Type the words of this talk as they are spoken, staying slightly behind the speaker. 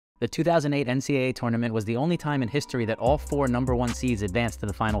The 2008 NCAA tournament was the only time in history that all 4 #1 seeds advanced to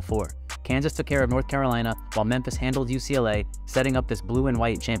the Final Four. Kansas took care of North Carolina, while Memphis handled UCLA, setting up this blue and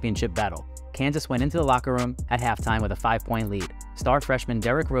white championship battle. Kansas went into the locker room at halftime with a 5-point lead. Star freshman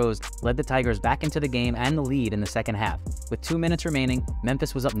Derrick Rose led the Tigers back into the game and the lead in the second half. With 2 minutes remaining,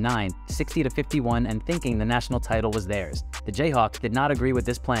 Memphis was up 9, 60-51, and thinking the national title was theirs. The Jayhawks did not agree with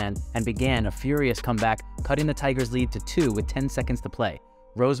this plan and began a furious comeback, cutting the Tigers' lead to 2 with 10 seconds to play.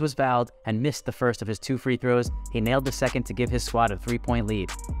 Rose was fouled and missed the first of his 2 free throws. He nailed the second to give his squad a 3-point lead.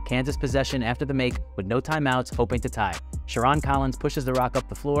 Kansas possession after the make with no timeouts, hoping to tie. Sherron Collins pushes the rock up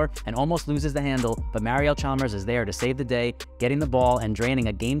the floor and almost loses the handle, but Mario Chalmers is there to save the day, getting the ball and draining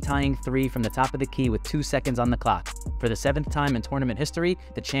a game-tying 3 from the top of the key with 2 seconds on the clock. For the 7th time in tournament history,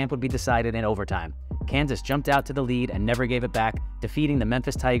 the champ would be decided in overtime. Kansas jumped out to the lead and never gave it back, defeating the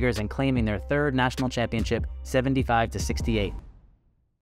Memphis Tigers and claiming their 3rd national championship 75-68.